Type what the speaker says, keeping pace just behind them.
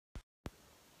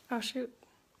Oh, shoot.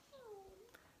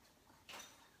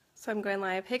 So I'm going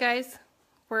live. Hey guys,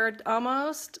 we're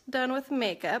almost done with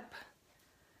makeup.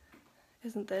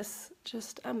 Isn't this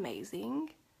just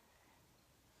amazing?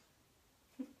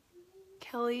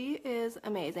 Kelly is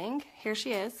amazing. Here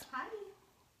she is. Hi.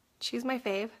 She's my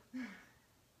fave.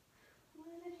 What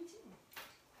did I do too?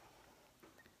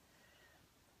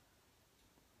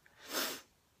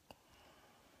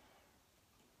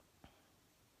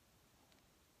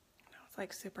 It's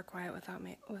like super quiet without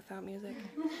music.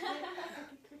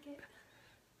 Cricket.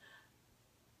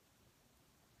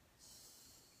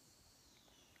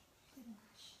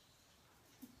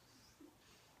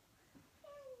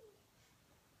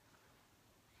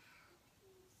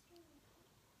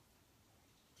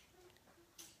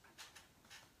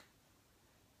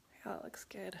 Yeah, that looks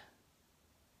good.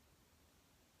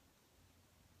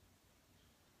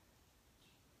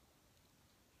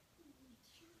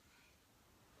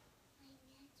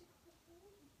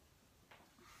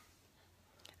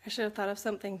 I should have thought of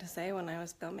something to say when I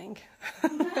was filming. I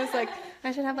was like,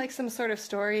 I should have like some sort of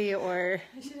story or...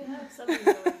 I should have something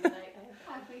going, but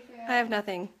I have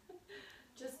nothing.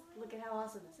 Just look at how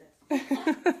awesome this is. That's all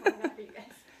I got for you guys.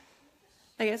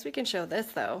 I guess we can show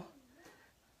this though.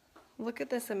 Look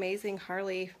at this amazing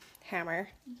Harley hammer.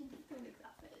 You can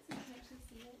photograph it so you can actually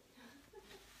see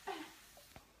it.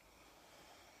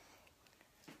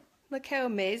 Look how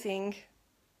amazing.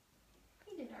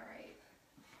 He did alright.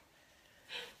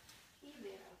 He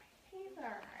did okay. He's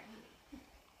alright.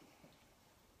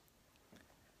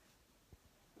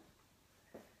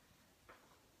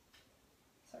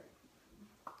 Sorry.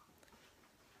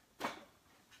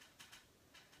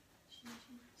 Shimmy,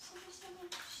 shimmy, shimmy,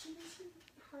 shimmy, shimmy,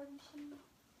 Harley shimmy.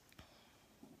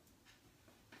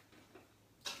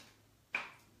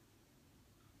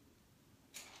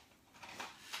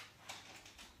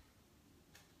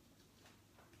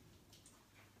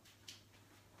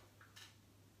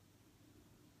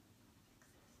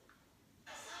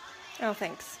 Oh,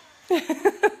 thanks.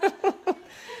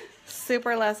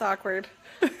 Super less awkward.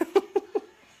 We're dancing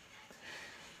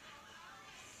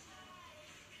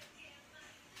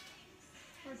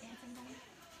time.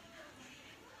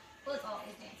 Well, it's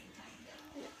always dancing time.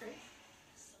 Yeah, great.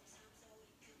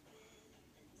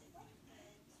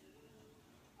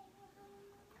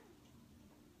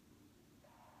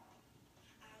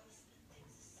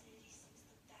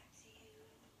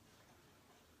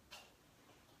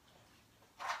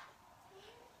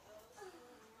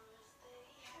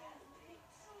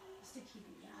 Just to keep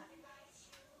you that.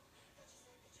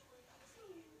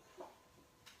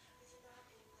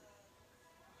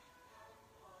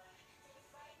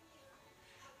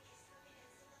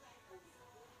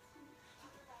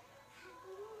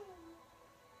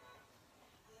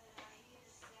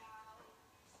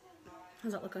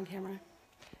 How's that look on camera?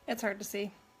 It's hard to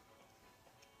see.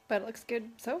 But it looks good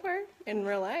so far in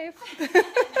real life. Well,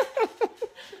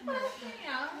 you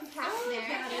know, half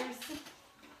there.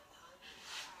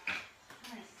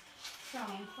 So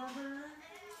for her,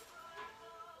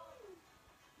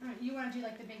 you want to do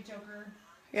like the big Joker?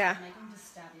 Yeah. Like I'm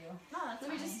just stab you. Oh, that's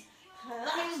Let me fine.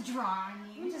 just draw on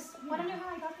you. You just want to know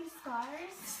how I got these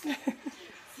scars?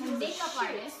 My I'm a makeup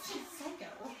artist.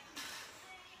 Psycho.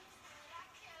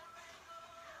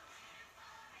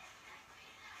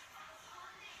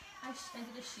 I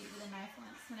did a shoot with a knife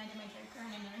once when I did my Joker,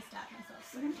 and I nearly stabbed myself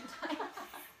so many times.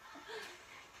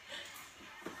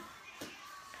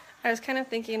 I was kind of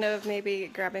thinking of maybe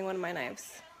grabbing one of my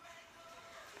knives.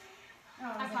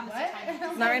 Oh, I was promise like, to try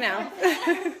what? Not right now.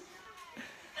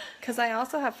 Because I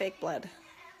also have fake blood.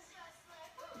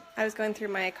 I was going through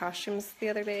my costumes the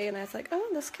other day and I was like,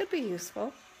 oh, this could be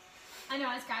useful. I know,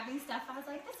 I was grabbing stuff. I was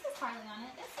like, this is Harley on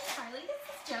it. This is Harley. This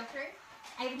is Joker.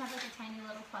 I even have like a tiny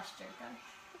little plush Joker.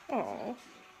 Oh.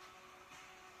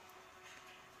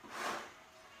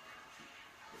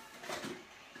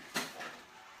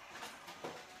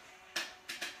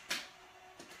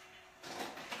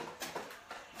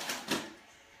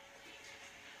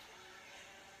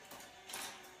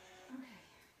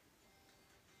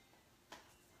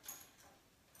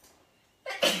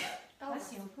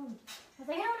 Bless you. I was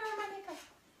like, I don't know my makeup.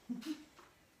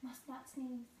 Must not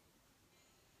sneeze.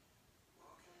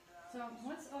 So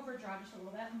let's overdraw just a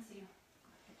little bit and see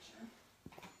picture.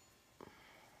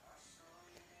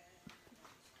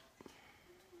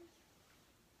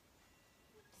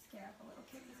 Scare up a little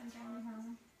kid because I'm driving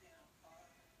home.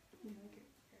 Can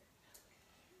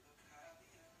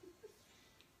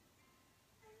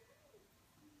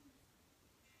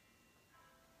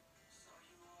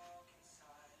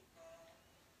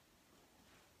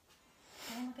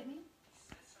you look at me?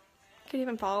 Could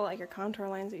even follow like your contour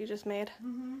lines that you just made.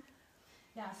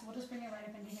 Yeah, so we'll just bring it right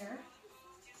up into here.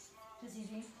 Just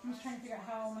easy. I'm just trying to figure out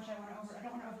how much I want to over. I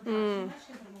don't want to overdraw too much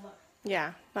because it'll look.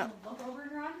 Yeah. It'll look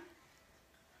overdrawn.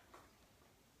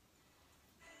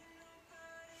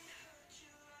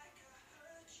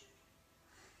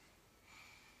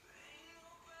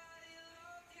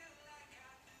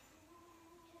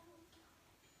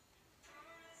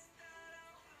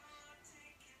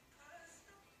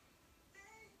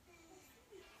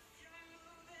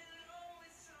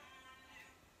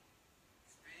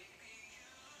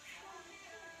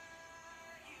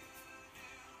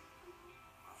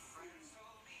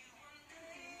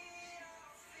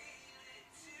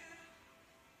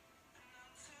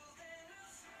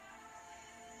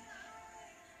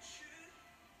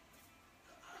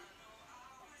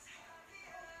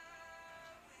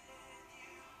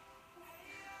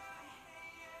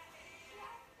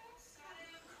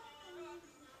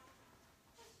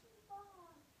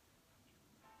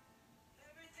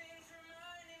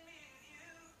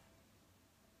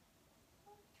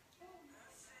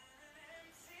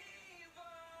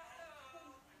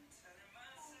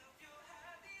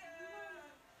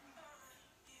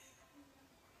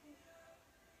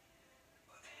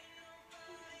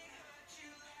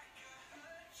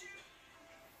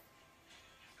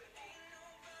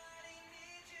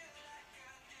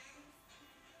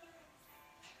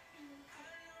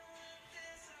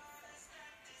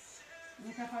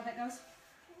 Look how far that goes.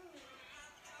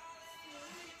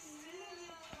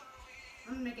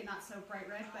 I'm gonna make it not so bright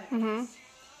red, but it's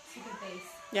a good base.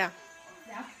 Yeah.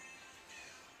 Yeah.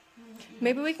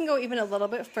 Maybe we can go even a little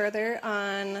bit further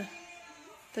on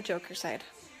the Joker side.